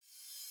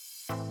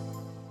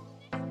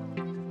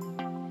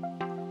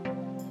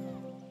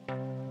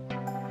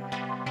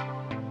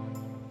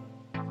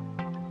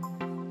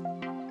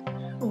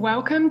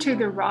Welcome to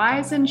the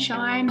Rise and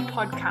Shine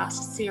podcast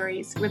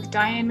series with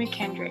Diane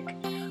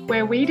McKendrick,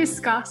 where we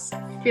discuss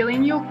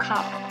filling your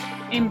cup,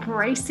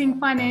 embracing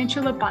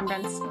financial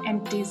abundance,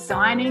 and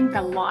designing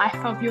the life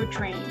of your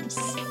dreams.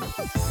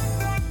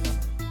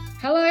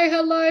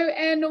 Hello,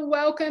 and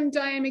welcome.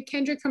 Diane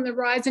McKendrick from the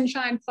Rise and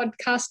Shine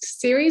podcast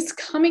series,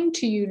 coming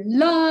to you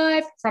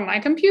live from my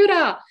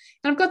computer.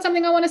 And I've got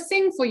something I want to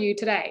sing for you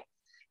today.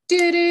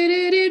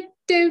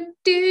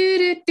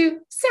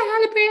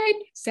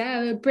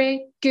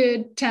 Celebrate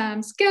good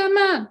times. Come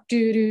on.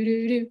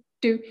 Let's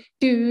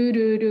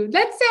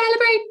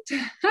celebrate.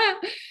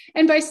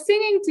 And by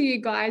singing to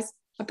you guys,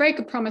 I break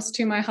a promise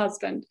to my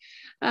husband.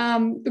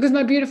 Because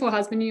my beautiful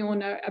husband, you all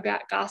know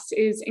about Gus,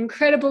 is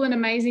incredible and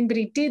amazing, but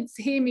he did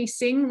hear me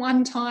sing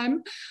one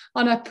time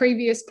on a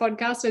previous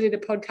podcast. I did a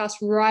podcast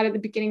right at the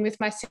beginning with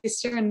my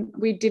sister and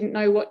we didn't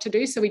know what to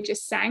do, so we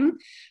just sang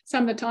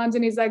some of the times,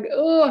 and he's like,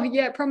 oh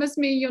yeah, promise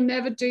me you'll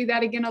never do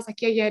that again. I was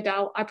like, yeah,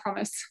 Dal, I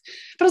promise.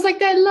 But I was like,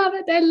 they love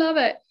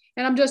it.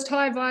 And I'm just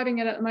high vibing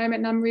it at the moment,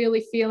 and I'm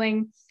really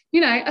feeling,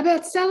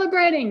 about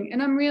celebrating,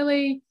 and I'm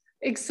really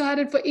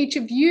excited for each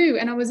of you.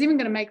 And I was even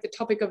going to make the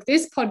topic of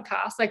this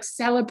podcast, like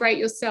celebrate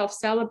yourself,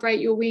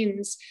 celebrate your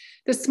wins,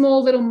 the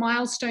small little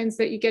milestones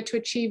that you get to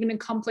achieve and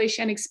accomplish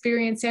and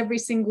experience every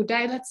single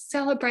day. Let's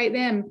celebrate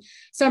them.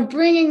 So I'm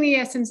bringing the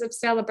essence of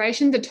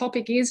celebration. The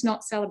topic is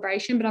not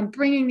celebration, but I'm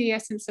bringing the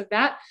essence of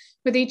that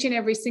with each and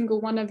every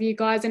single one of you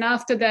guys. And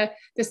after the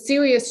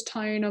serious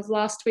tone of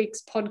last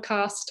week's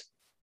podcast,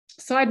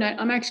 side note,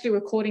 I'm actually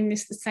recording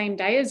this the same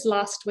day as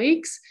last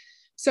week's.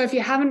 So if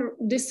you haven't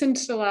listened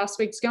to last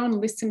week's, go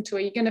and listen to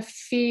it. You're going to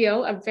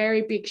feel a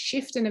very big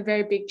shift and a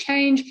very big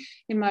change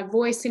in my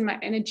voice, in my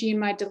energy, in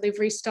my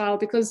delivery style,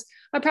 because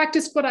I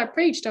practiced what I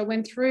preached. I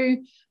went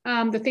through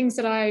the things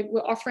that I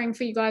were offering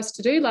for you guys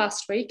to do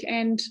last week.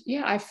 And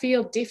yeah, I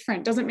feel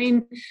different. Doesn't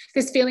mean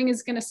this feeling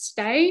is going to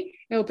stay.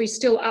 There'll be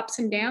still ups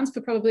and downs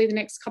for probably the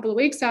next couple of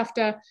weeks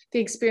after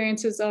the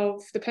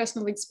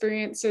personal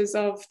experiences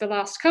of the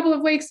last couple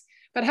of weeks.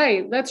 But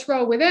hey, let's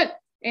roll with it.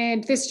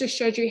 And this just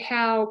shows you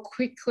how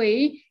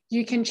quickly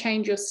you can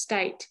change your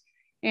state.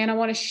 And I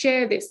want to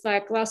share this.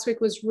 Like last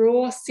week was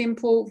raw,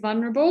 simple,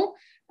 vulnerable.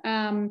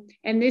 And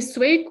this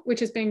week,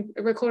 which has been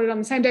recorded on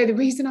the same day, the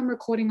reason I'm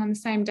recording on the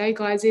same day,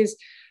 guys, is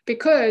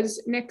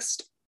because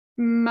next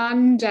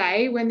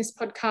Monday, when this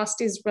podcast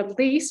is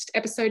released,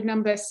 episode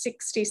number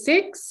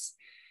 66,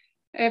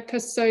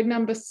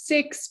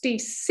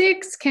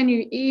 can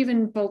you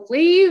even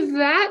believe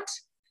that?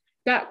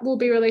 That will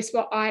be released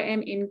while I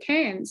am in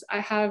Cairns. I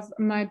have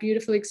my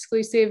beautiful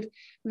exclusive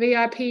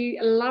VIP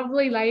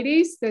lovely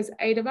ladies. There's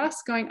 8 of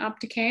us going up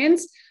to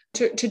Cairns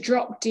to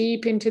drop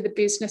deep into the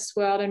business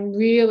world and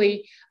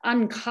really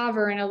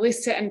uncover and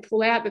elicit and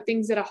pull out the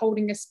things that are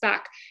holding us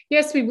back.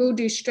 Yes, we will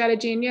do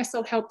strategy, and yes,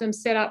 I'll help them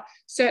set up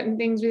certain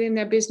things within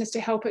their business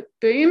to help it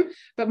boom.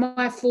 But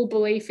my full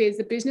belief is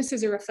the business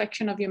is a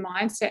reflection of your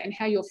mindset and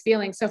how you're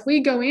feeling. So if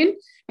we go in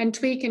and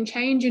tweak and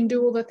change and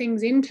do all the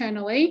things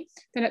internally,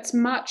 then it's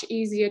much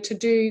easier to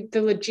do the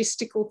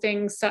logistical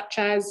things such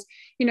as,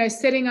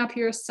 setting up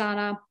your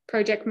Asana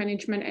project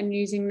management and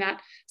using that,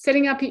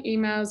 setting up your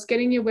emails,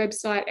 getting your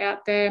website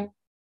out there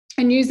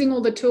and using all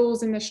the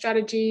tools and the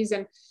strategies.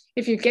 And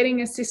if you're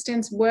getting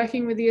assistance,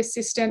 working with the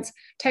assistants,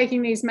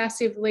 taking these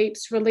massive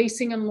leaps,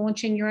 releasing and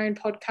launching your own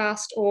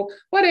podcast or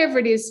whatever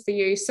it is for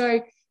you. So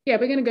yeah,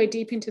 we're going to go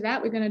deep into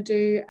that. We're going to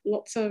do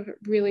lots of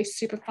really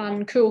super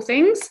fun, cool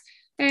things.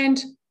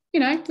 And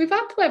we've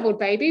up-leveled,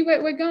 baby.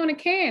 We're going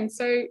to Cairns.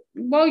 So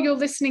while you're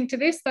listening to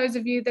this, those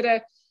of you that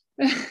are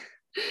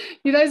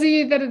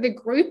the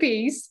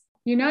groupies,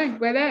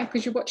 we're there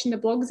because you're watching the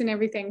blogs and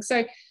everything.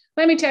 So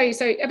let me tell you,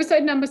 so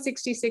episode number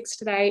 66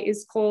 today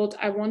is called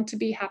I Want to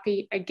Be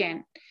Happy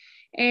Again.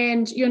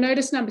 And you'll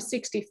notice number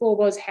 64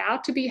 was how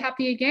to be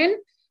happy again.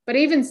 But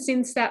even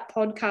since that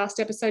podcast,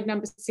 episode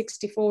number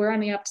 64, we're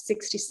only up to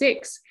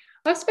 66.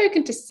 I've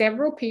spoken to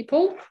several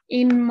people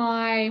in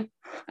my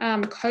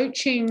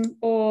coaching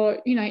or,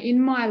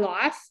 in my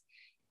life,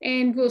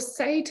 and will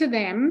say to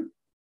them,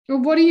 well,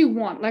 what do you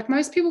want? Like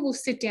most people will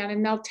sit down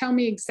and they'll tell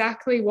me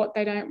exactly what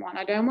they don't want.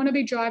 I don't want to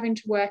be driving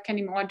to work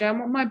anymore. I don't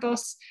want my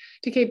boss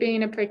to keep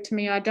being a prick to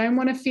me. I don't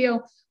want to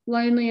feel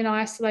lonely and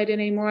isolated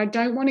anymore. I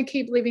don't want to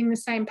keep living the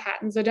same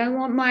patterns. I don't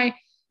want my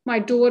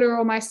daughter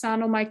or my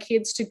son or my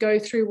kids to go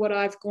through what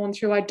I've gone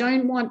through. I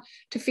don't want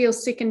to feel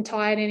sick and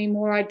tired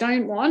anymore. And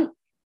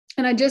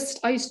I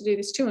used to do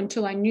this too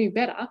until I knew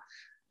better,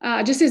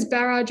 just this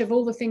barrage of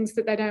all the things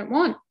that they don't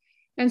want.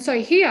 And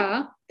so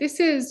here, this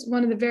is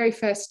one of the very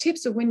first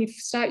tips of when you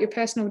start your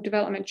personal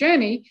development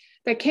journey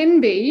that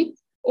can be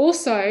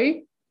also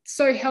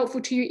so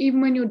helpful to you even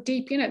when you're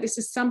deep in it. This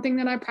is something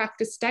that I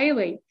practice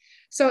daily.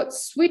 So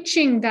it's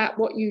switching that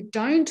what you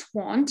don't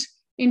want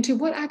into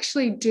what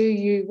actually do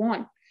you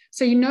want.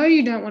 So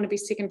you don't want to be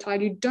sick and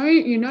tired. You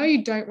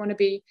don't want to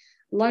be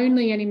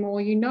lonely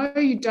anymore. You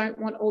don't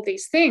want all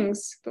these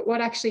things, but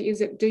what actually is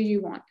it do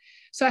you want?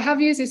 So I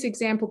have used this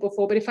example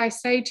before, but if I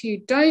say to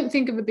you, don't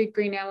think of a big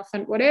green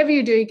elephant, whatever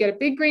you do, get a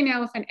big green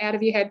elephant out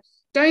of your head,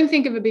 Don't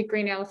think of a big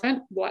green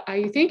elephant. What are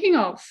you thinking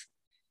of?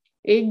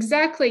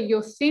 Exactly.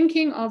 You're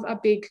thinking of a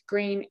big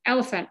green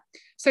elephant.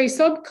 So your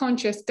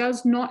subconscious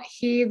does not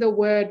hear the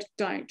word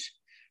don't.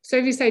 So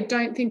if you say,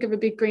 don't think of a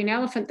big green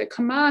elephant, the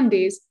command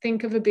is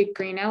think of a big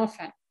green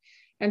elephant.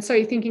 And so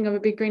you're thinking of a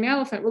big green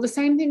elephant. Well, the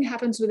same thing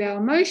happens with our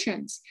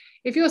emotions.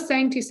 If you're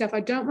saying to yourself, I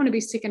don't want to be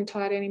sick and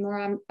tired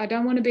anymore, I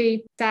don't want to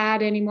be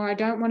sad anymore, I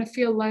don't want to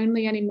feel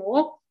lonely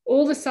anymore,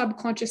 all the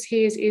subconscious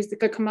hears is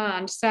the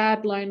command,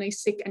 sad, lonely,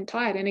 sick and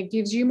tired, and it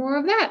gives you more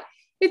of that.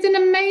 It's an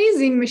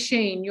amazing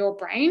machine, your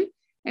brain,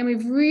 and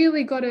we've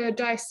really got to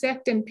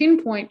dissect and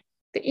pinpoint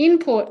the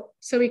input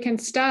so we can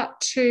start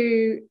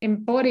to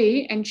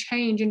embody and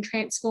change and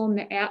transform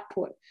the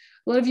output.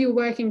 A lot of you are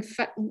working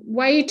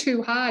way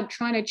too hard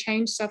trying to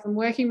change stuff and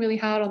working really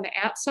hard on the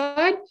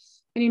outside.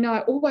 And, I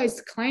always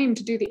claim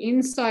to do the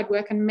inside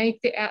work and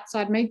make the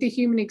outside, make the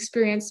human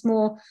experience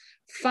more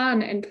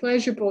fun and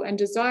pleasurable and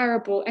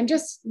desirable and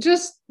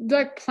just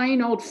like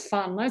plain old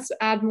fun. Let's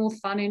add more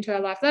fun into our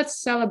life.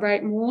 Let's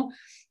celebrate more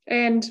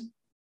and,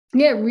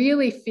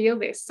 really feel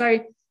this. So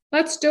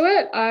let's do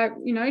it.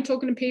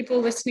 Talking to people,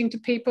 listening to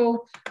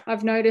people,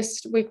 I've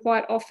noticed we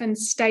quite often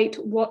state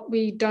what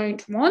we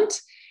don't want.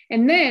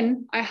 And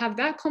then I have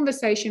that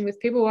conversation with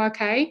people.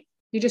 Okay,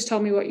 you just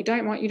told me what you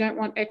don't want. You don't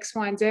want X,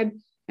 Y, and Z.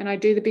 And I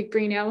do the big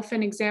green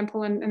elephant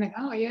example and they go,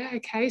 oh, yeah,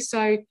 okay. So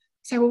I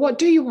say, well, what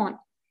do you want?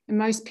 And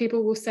most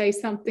people will say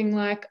something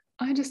like,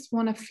 I just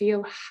want to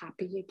feel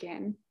happy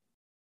again.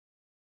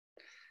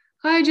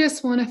 I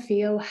just want to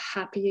feel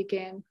happy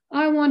again.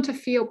 I want to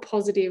feel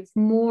positive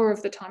more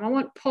of the time. I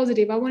want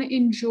positive. I want to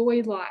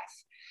enjoy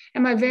life.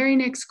 And my very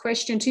next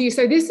question to you,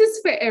 so this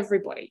is for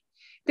everybody.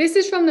 This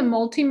is from the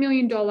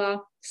multi-million-dollar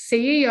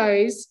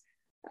CEOs,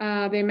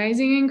 the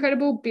amazing,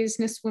 incredible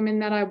businesswomen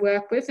that I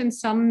work with, and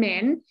some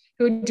men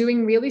who are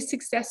doing really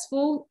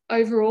successful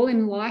overall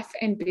in life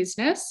and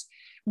business,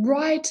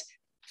 right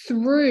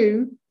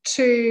through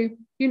to,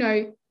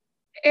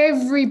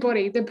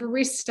 everybody, the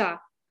barista,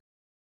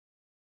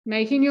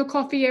 making your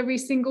coffee every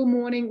single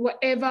morning,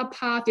 whatever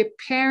path, your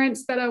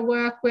parents that I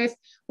work with,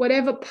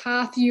 whatever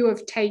path you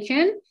have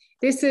taken,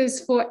 this is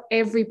for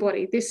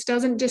everybody. This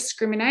doesn't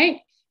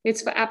discriminate.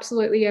 It's for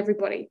absolutely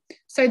everybody.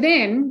 So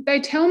then they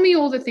tell me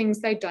all the things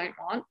they don't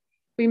want.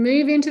 We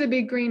move into the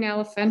big green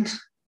elephant.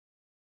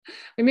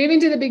 We move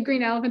into the big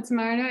green elephant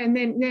scenario, and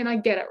then I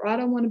get it, right?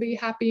 I want to be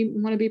happy. I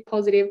want to be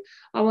positive.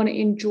 I want to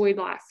enjoy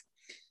life.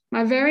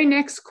 My very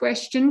next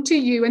question to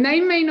you, and they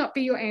may not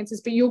be your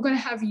answers, but you're going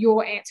to have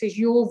your answers,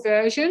 your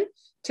version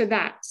to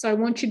that. So I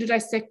want you to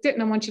dissect it,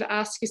 and I want you to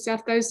ask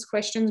yourself those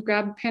questions.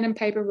 Grab a pen and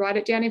paper, write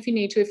it down if you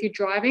need to. If you're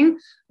driving,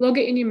 log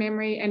it in your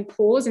memory and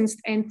pause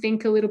and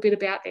think a little bit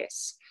about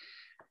this.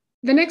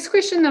 The next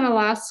question that I'll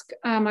ask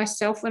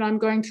myself when I'm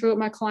going through it,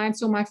 my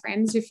clients or my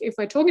friends, if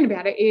we're talking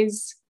about it,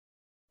 is,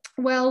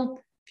 well,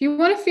 if you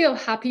want to feel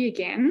happy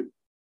again,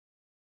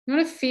 you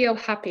want to feel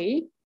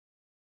happy,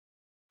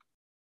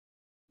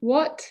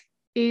 what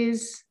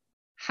is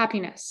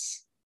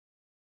happiness?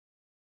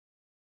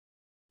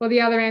 Well,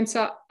 the other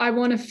answer, I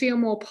want to feel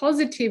more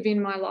positive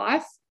in my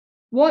life.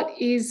 What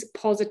is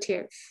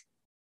positive?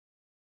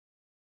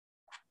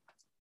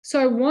 So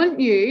I want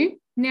you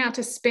now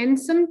to spend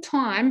some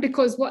time,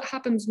 because what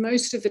happens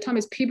most of the time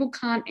is people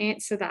can't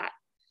answer that.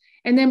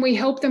 And then we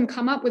help them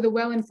come up with a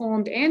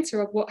well-informed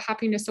answer of what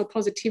happiness or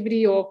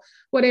positivity or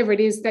whatever it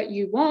is that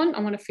you want. I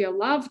want to feel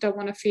loved. I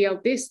want to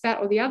feel this, that,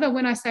 or the other.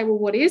 When I say, well,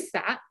 what is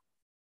that?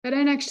 They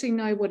don't actually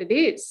know what it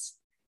is.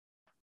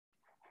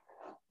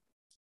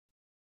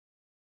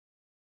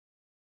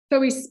 So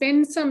we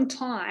spend some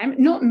time,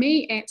 not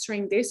me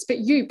answering this, but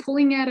you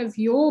pulling out of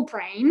your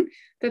brain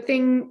the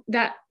thing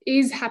that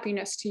is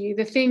happiness to you,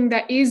 the thing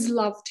that is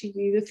love to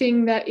you, the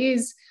thing that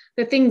is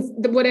the things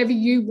that whatever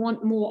you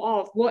want more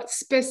of. What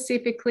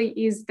specifically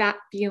is that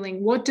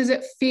feeling? What does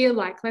it feel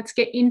like? Let's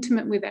get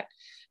intimate with it.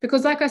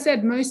 Because like I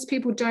said, most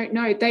people don't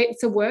know.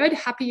 It's a word.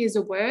 Happy is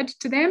a word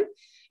to them.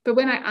 But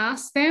when I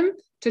ask them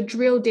to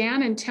drill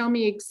down and tell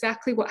me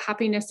exactly what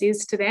happiness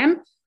is to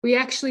them, we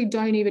actually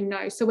don't even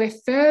know. So we're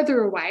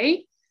further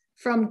away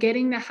from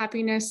getting the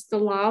happiness, the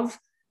love,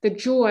 the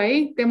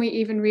joy than we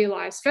even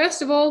realize.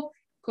 First of all,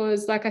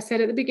 because like I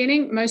said at the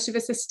beginning, most of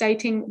us are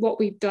stating what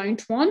we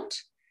don't want.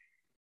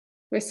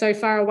 We're so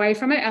far away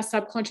from it. Our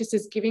subconscious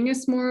is giving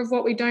us more of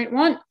what we don't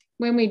want.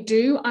 When we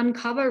do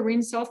uncover,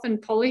 rinse off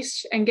and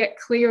polish and get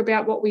clear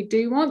about what we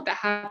do want, the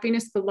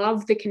happiness, the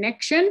love, the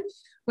connection,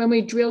 when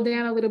we drill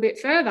down a little bit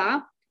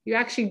further, you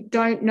actually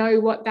don't know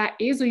what that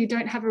is, or you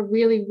don't have a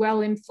really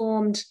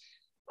well-informed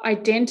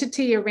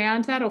identity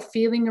around that or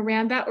feeling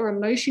around that or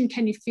emotion.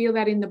 Can you feel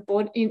that in the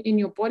body, in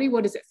your body?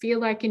 What does it feel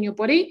like in your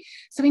body?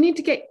 So we need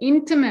to get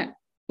intimate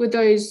with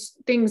those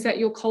things that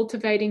you're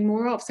cultivating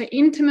more of. So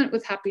intimate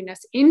with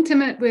happiness,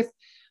 intimate with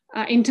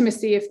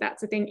intimacy, if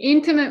that's a thing,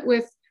 intimate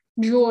with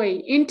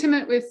joy,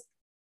 intimate with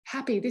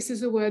happy. This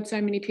is a word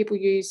so many people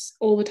use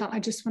all the time. I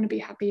just want to be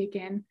happy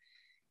again.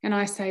 And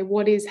I say,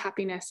 what is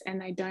happiness? And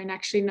they don't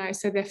actually know.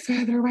 So they're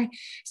further away.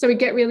 So we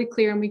get really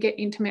clear and we get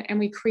intimate and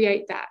we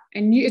create that.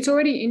 And it's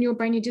already in your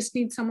brain. You just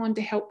need someone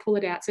to help pull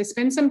it out. So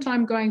spend some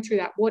time going through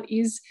that. What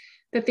is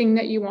the thing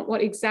that you want?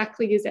 What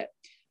exactly is it?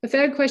 The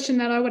third question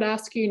that I would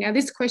ask you, now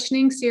this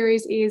questioning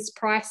series is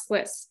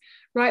priceless.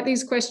 Write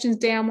these questions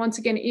down. Once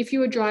again, if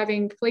you are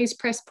driving, please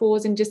press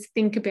pause and just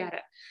think about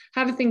it.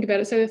 Have a think about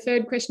it. So the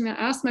third question that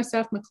I ask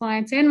myself, my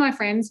clients and my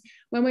friends,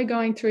 when we're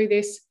going through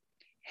this,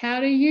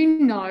 how do you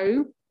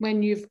know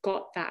when you've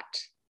got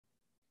that?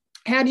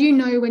 How do you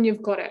know when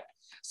you've got it?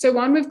 So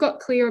one, we've got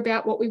clear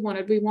about what we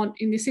wanted. We want,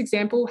 in this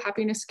example,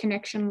 happiness,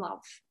 connection,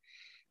 love.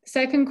 The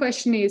second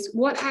question is,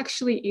 what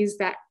actually is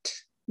that?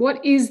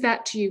 What is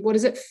that to you? What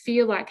does it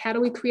feel like? How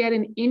do we create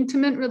an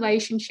intimate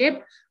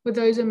relationship with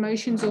those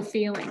emotions or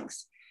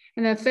feelings?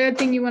 And the third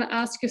thing you want to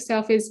ask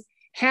yourself is,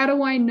 how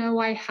do I know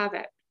I have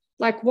it?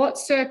 Like what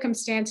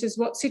circumstances,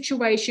 what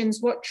situations,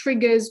 what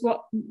triggers,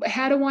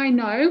 how do I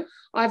know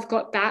I've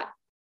got that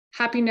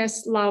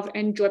happiness, love,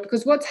 and joy?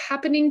 Because what's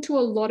happening to a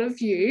lot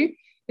of you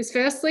is,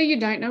 firstly, you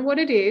don't know what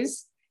it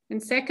is.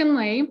 And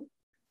secondly,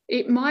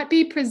 it might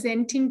be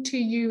presenting to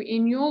you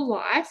in your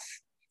life,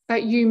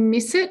 but you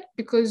miss it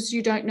because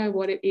you don't know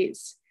what it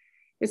is.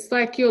 It's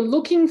like you're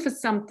looking for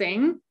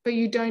something, but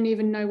you don't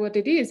even know what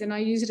it is. And I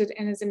used it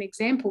as an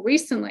example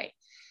recently.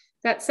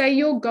 That say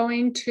you're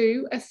going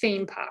to a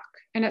theme park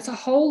and it's a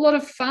whole lot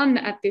of fun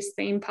at this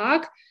theme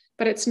park,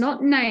 but it's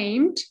not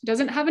named,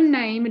 doesn't have a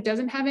name, it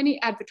doesn't have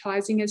any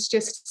advertising, it's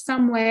just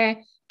somewhere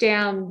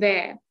down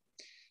there,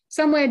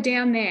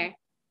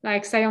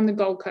 like say on the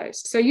Gold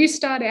Coast. So you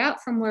start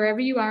out from wherever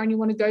you are and you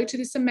want to go to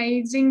this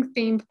amazing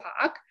theme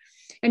park,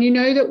 and you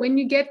know that when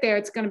you get there,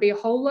 it's going to be a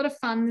whole lot of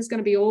fun. There's going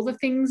to be all the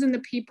things and the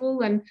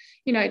people, and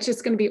it's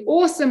just going to be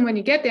awesome when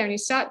you get there and you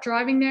start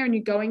driving there and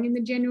you're going in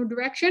the general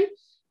direction,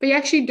 but you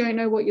actually don't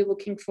know what you're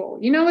looking for.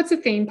 You know it's a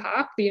theme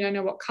park, but you don't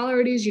know what color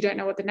it is. You don't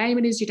know what the name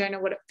it is. You don't know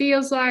what it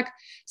feels like.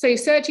 So you're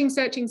searching.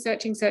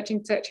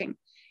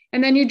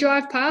 And then you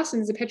drive past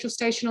and there's a petrol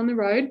station on the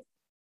road,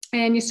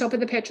 and you stop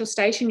at the petrol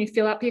station, you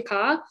fill up your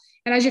car.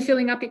 And as you're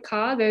filling up your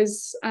car,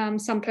 there's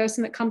some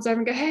person that comes over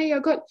and go, hey, I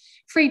got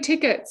free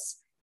tickets.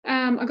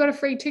 I got a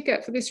free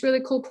ticket for this really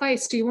cool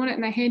place. Do you want it?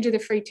 And they hand you the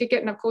free ticket.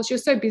 And of course, you're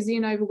so busy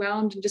and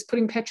overwhelmed and just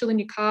putting petrol in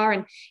your car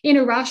and in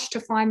a rush to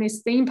find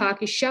this theme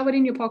park, you shove it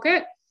in your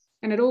pocket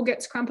and it all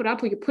gets crumpled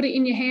up, or you put it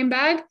in your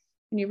handbag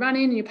and you run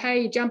in and you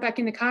pay, you jump back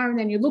in the car, and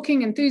then you're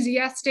looking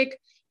enthusiastic.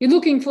 You're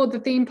looking for the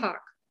theme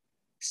park.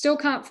 Still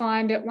can't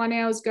find it. 1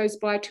 hour goes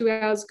by, 2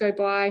 hours go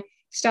by. You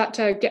start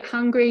to get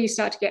hungry. You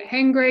start to get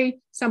hangry.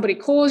 Somebody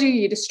calls you.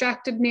 You're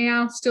distracted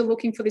now, still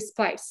looking for this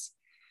place.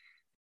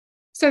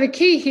 So the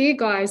key here,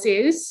 guys,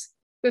 is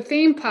the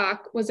theme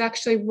park was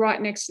actually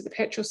right next to the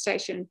petrol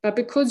station. But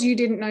because you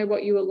didn't know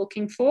what you were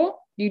looking for,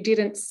 you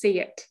didn't see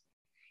it.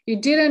 You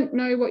didn't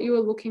know what you were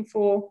looking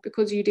for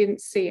because you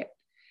didn't see it.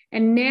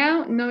 And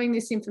now, knowing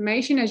this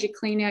information, as you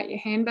clean out your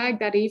handbag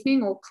that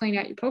evening or clean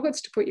out your pockets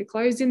to put your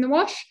clothes in the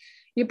wash,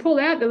 you pull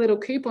out the little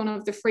coupon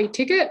of the free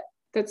ticket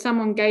that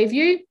someone gave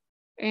you,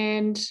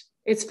 and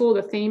it's for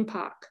the theme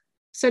park.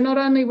 So not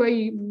only were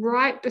you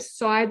right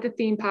beside the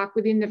theme park,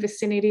 within the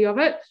vicinity of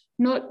it,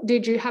 not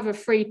did you have a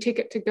free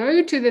ticket to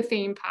go to the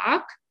theme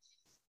park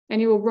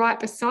and you were right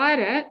beside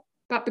it,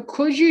 but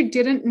because you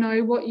didn't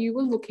know what you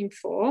were looking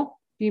for,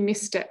 you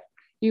missed it.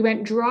 You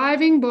went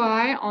driving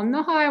by on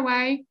the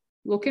highway,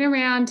 looking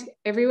around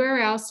everywhere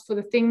else for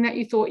the thing that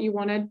you thought you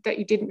wanted that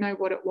you didn't know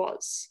what it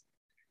was.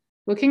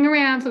 Looking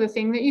around for the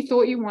thing that you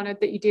thought you wanted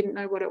that you didn't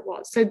know what it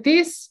was. So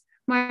this,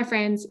 my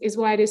friends, is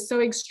why it is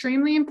so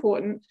extremely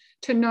important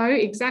to know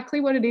exactly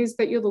what it is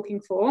that you're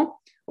looking for,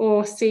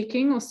 or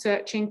seeking, or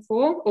searching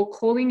for, or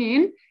calling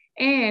in,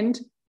 and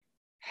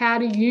how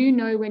do you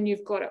know when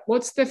you've got it?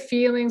 What's the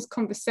feelings,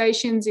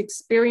 conversations,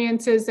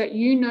 experiences that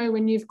you know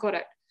when you've got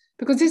it?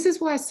 Because this is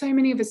why so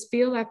many of us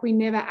feel like we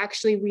never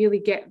actually really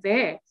get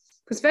there.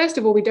 Because first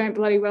of all, we don't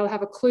bloody well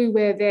have a clue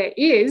where there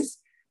is.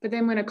 But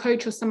then when a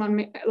coach or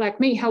someone like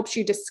me helps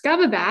you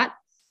discover that,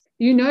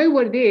 you know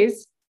what it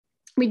is.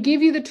 We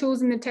give you the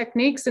tools and the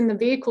techniques and the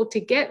vehicle to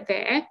get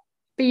there,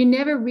 but you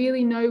never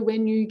really know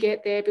when you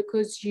get there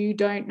because you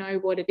don't know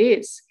what it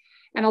is.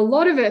 And a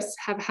lot of us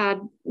have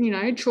had,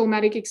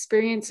 traumatic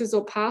experiences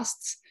or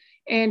pasts,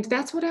 and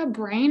that's what our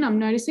brain, I'm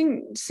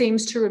noticing,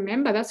 seems to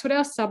remember. That's what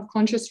our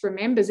subconscious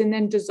remembers and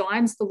then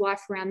designs the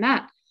life around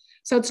that.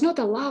 So it's not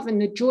the love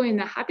and the joy and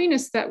the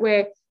happiness that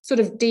we're sort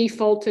of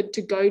defaulted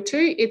to go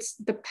to. It's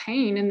the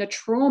pain and the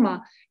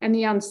trauma and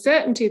the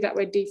uncertainty that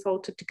we're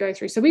defaulted to go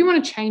through. So we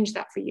want to change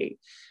that for you.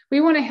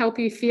 We want to help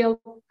you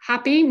feel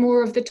happy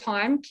more of the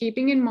time,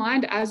 keeping in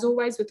mind, as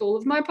always, with all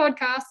of my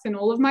podcasts and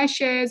all of my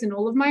shares and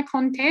all of my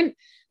content,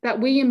 that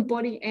we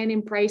embody and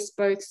embrace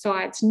both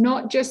sides,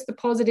 not just the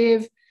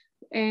positive,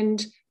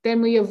 and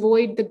then we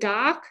avoid the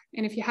dark.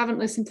 And if you haven't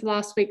listened to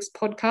last week's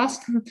podcast,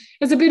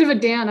 it's a bit of a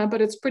downer,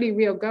 but it's pretty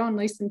real. Go and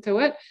listen to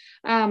it.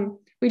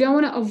 We don't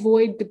want to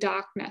avoid the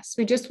darkness.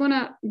 We just want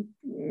to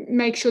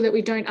make sure that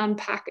we don't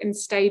unpack and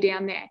stay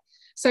down there.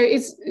 So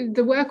it's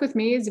the work with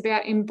me is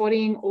about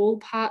embodying all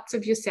parts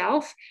of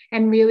yourself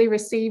and really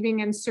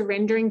receiving and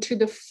surrendering to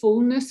the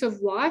fullness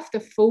of life, the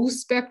full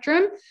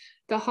spectrum,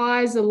 the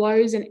highs, the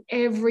lows, and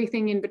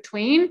everything in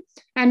between.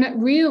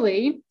 And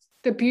really,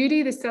 the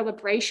beauty, the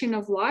celebration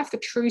of life, the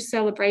true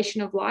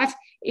celebration of life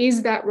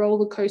is that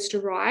roller coaster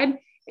ride,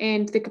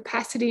 and the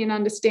capacity and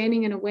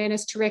understanding and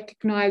awareness to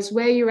recognize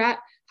where you're at,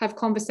 have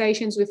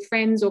conversations with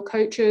friends or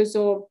coaches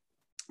or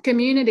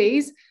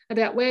communities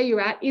about where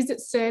you're at. Is it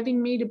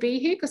serving me to be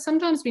here? Because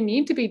sometimes we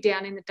need to be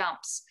down in the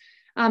dumps.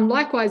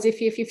 Likewise, if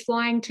you're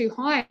flying too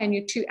high and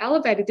you're too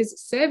elevated, is it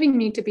serving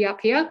me to be up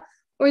here?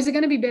 Or is it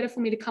going to be better for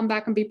me to come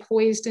back and be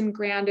poised and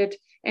grounded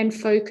and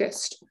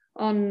focused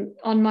on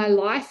my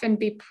life and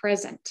be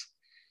present?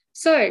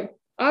 So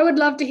I would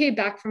love to hear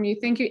back from you.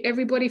 Thank you,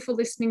 everybody, for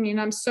listening in.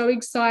 I'm so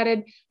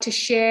excited to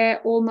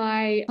share all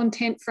my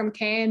content from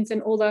Cairns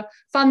and all the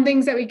fun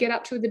things that we get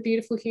up to with the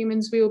beautiful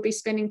humans we will be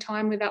spending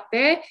time with up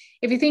there.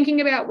 If you're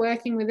thinking about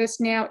working with us,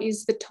 now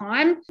is the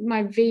time.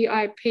 My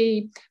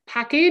VIP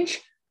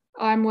package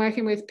I'm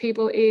working with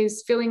people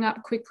is filling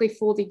up quickly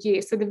for the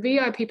year. So the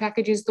VIP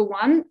package is the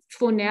one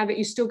for now that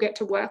you still get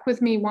to work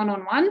with me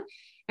one-on-one,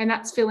 and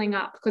that's filling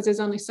up because there's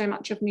only so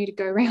much of me to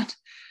go around.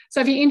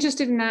 So if you're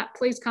interested in that,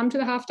 please come to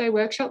the half-day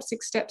workshop,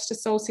 6 Steps to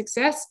Soul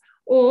Success,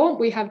 or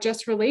we have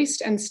just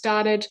released and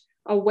started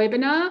a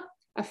webinar,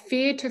 a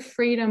Fear to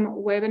Freedom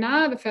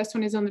webinar. The first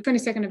one is on the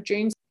 22nd of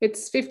June.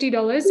 It's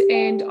 $50,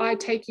 and I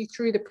take you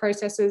through the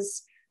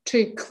processes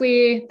to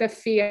clear the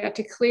fear,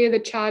 to clear the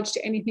charge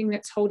to anything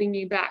that's holding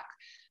you back.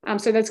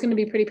 So that's going to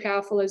be pretty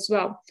powerful as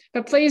well.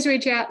 But please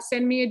reach out,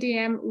 send me a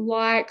DM,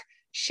 like,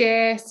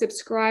 share,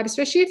 subscribe,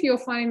 especially if you're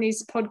finding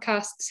these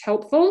podcasts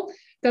helpful.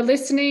 The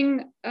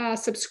listening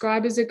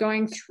subscribers are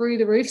going through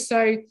the roof.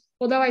 So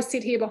although I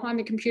sit here behind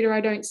the computer,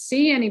 I don't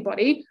see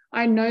anybody.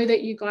 I know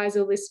that you guys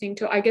are listening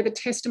to it. I get the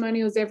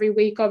testimonials every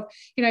week of,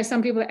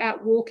 some people are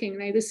out walking.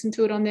 They listen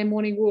to it on their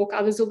morning walk.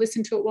 Others will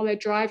listen to it while they're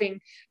driving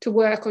to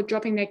work or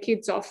dropping their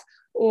kids off.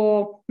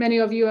 Or many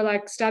of you are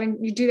like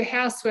you do the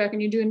housework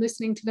and you're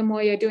listening to them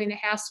while you're doing the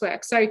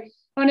housework. So I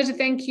wanted to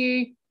thank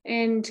you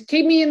and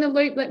keep me in the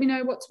loop. Let me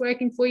know what's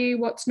working for you,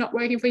 what's not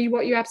working for you,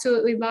 what you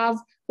absolutely love,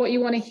 what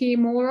you want to hear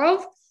more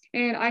of.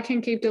 And I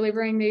can keep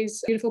delivering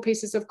these beautiful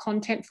pieces of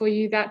content for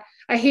you that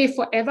are here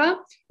forever.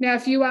 Now,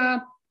 if you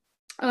are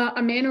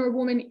a man or a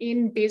woman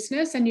in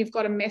business and you've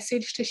got a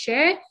message to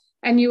share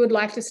and you would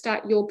like to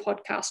start your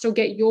podcast or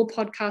get your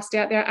podcast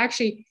out there,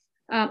 actually,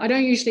 I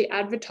don't usually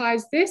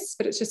advertise this,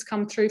 but it's just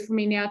come through for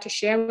me now to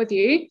share with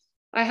you.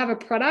 I have a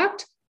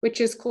product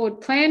which is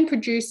called Plan,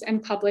 Produce,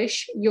 and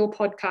Publish Your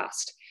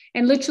Podcast.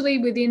 And literally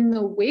within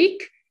the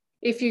week,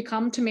 if you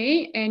come to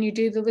me and you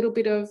do the little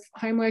bit of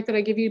homework that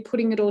I give you,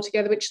 putting it all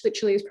together, which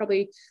literally is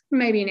probably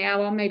maybe an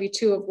hour, maybe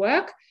 2 of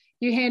work,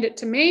 you hand it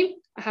to me.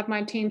 I have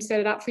my team set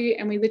it up for you,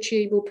 and we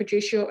literally will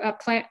produce your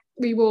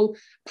we will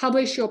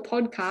publish your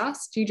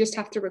podcast. You just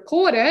have to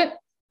record it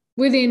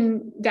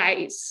within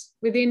days,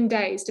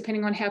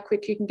 depending on how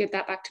quick you can get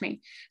that back to me.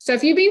 So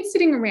if you've been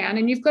sitting around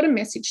and you've got a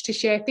message to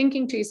share,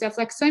 thinking to yourself,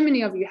 like so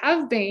many of you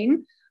have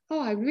been,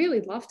 oh, I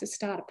really love to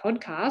start a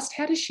podcast.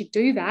 How does she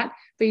do that?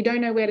 But you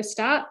don't know where to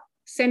start.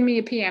 Send me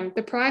a PM.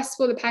 The price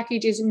for the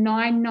package is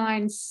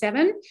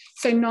 $997,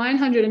 so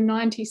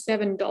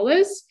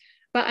 $997.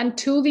 But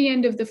until the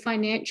end of the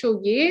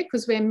financial year,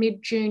 because we're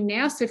mid-June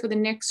now, so for the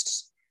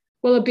next,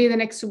 it'll be the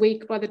next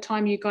week by the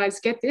time you guys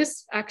get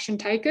this, action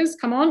takers,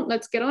 come on,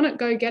 let's get on it,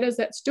 go getters,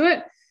 let's do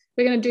it.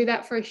 We're going to do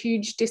that for a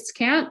huge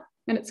discount,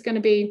 and it's going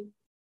to be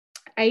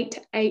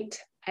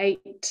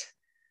 $888.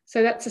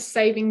 So that's a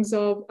savings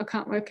of, I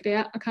can't work it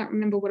out. I can't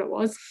remember what it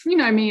was. You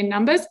know me in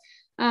numbers,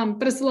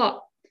 but it's a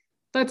lot.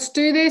 Let's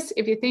do this.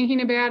 If you're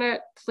thinking about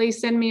it,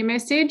 please send me a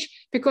message,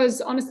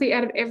 because honestly,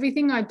 out of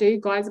everything I do,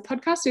 guys, a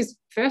podcast is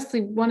firstly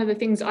one of the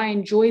things I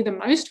enjoy the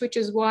most, which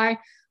is why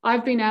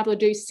I've been able to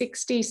do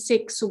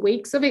 66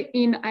 weeks of it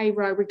in a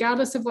row,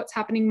 regardless of what's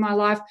happening in my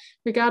life,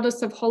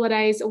 regardless of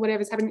holidays or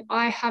whatever's happening.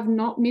 I have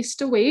not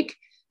missed a week,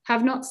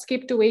 have not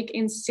skipped a week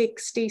in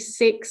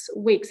 66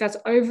 weeks. That's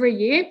over a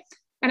year.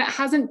 And it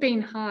hasn't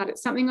been hard.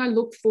 It's something I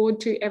look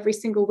forward to every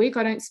single week.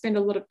 I don't spend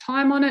a lot of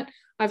time on it.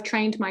 I've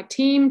trained my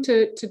team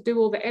to do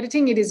all the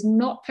editing. It is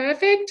not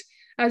perfect.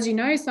 As you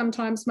know,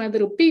 sometimes my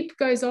little beep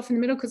goes off in the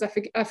middle because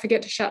I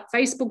forget to shut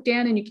Facebook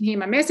down and you can hear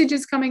my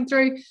messages coming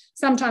through.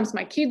 Sometimes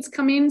my kids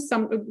come in.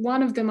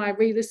 One of them I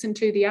re-listened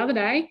to the other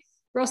day.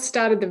 Ross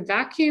started the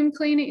vacuum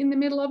cleaner in the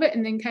middle of it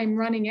and then came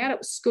running out. It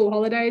was school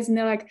holidays and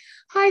they're like,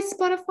 hi,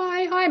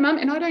 Spotify, hi, Mum.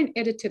 And I don't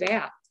edit it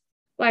out.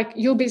 Like,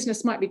 your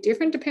business might be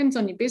different, depends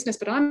on your business,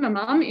 but I'm a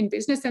mum in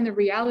business, and the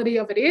reality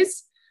of it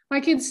is my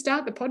kids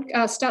start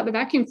the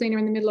vacuum cleaner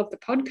in the middle of the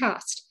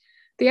podcast.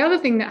 The other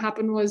thing that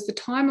happened was the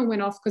timer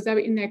went off because they were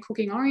in there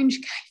cooking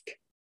orange cake.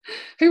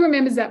 Who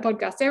remembers that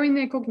podcast? They're in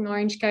there cooking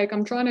orange cake.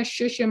 I'm trying to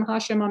shush them,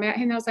 hush them. I'm out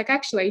here. And I was like,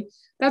 actually,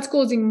 that's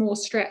causing more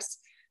stress.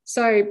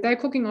 So they're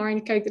cooking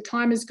orange cake. The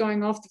timer's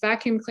going off. The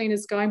vacuum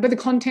cleaner's going, but the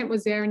content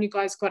was there and you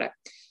guys got it.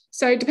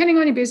 So depending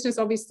on your business,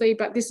 obviously,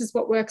 but this is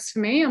what works for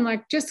me. I'm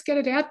like, just get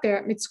it out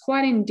there. It's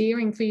quite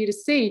endearing for you to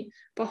see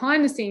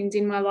behind the scenes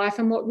in my life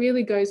and what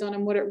really goes on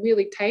and what it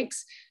really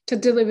takes to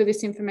deliver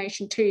this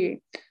information to you.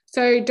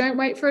 So don't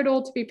wait for it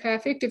all to be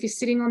perfect. If you're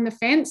sitting on the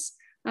fence,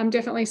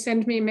 definitely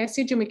send me a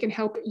message and we can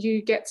help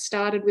you get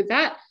started with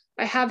that.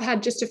 I have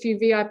had just a few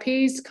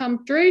VIPs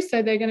come through,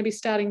 so they're going to be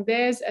starting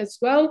theirs as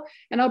well.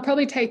 And I'll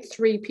probably take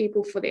 3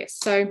 people for this.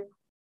 So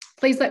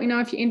please let me know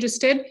if you're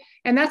interested.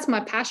 And that's my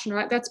passion,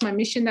 right? That's my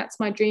mission. That's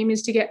my dream,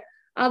 is to get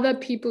other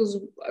people's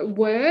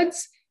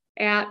words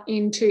out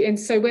into, and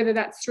so whether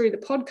that's through the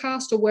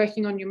podcast or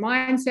working on your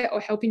mindset or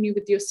helping you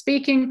with your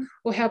speaking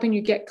or helping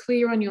you get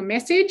clear on your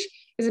message,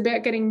 is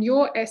about getting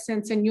your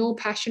essence and your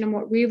passion and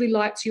what really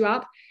lights you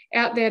up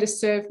out there to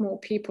serve more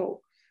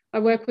people. I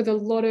work with a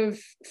lot of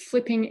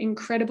flipping,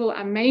 incredible,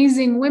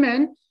 amazing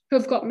women who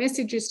have got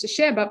messages to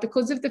share, but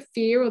because of the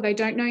fear, or they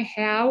don't know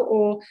how,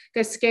 or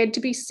they're scared to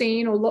be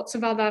seen, or lots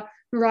of other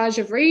mirage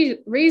of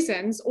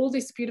reasons, all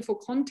this beautiful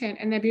content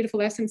and their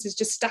beautiful essence is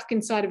just stuck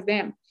inside of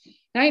them.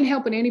 They ain't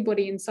helping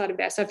anybody inside of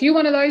there. So if you're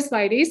one of those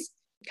ladies,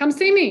 come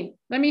see me.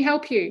 Let me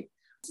help you.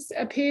 It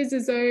appears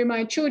as though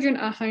my children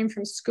are home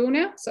from school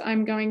now, so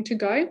I'm going to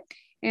go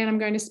and I'm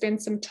going to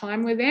spend some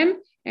time with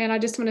them. And I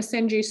just want to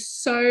send you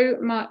so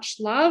much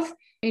love.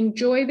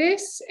 Enjoy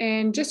this,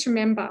 and just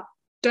remember,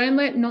 don't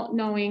let not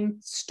knowing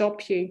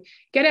stop you.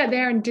 Get out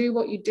there and do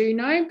what you do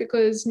know,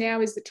 because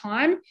now is the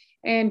time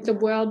and the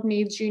world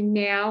needs you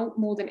now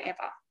more than ever.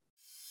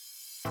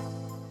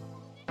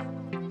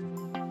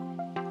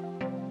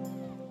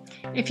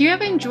 If you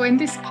have enjoyed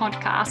this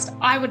podcast,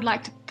 I would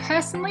like to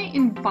personally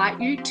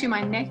invite you to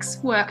my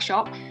next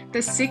workshop,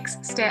 The 6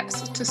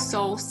 Steps to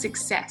Soul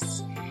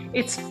Success.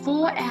 It's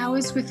 4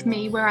 hours with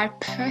me where I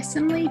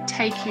personally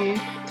take you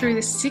through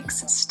the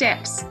 6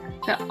 steps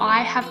that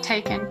I have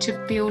taken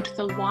to build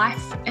the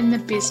life and the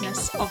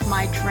business of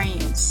my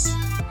dreams.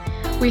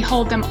 We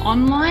hold them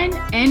online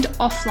and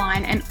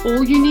offline, and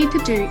all you need to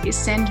do is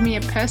send me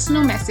a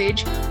personal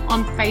message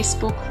on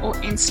Facebook or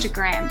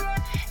Instagram.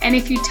 And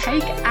if you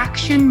take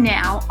action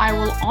now, I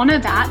will honor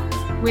that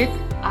with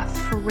a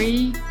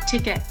free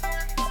ticket.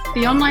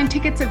 The online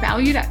tickets are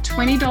valued at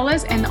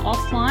 $20 and the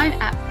offline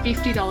at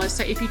 $50.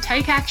 So if you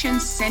take action,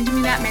 send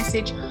me that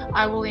message.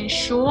 I will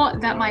ensure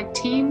that my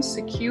team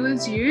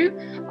secures you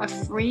a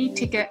free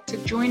ticket to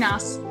join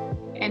us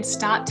and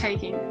start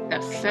taking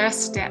the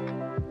first step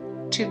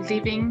to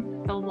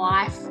living the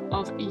life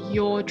of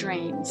your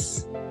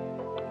dreams.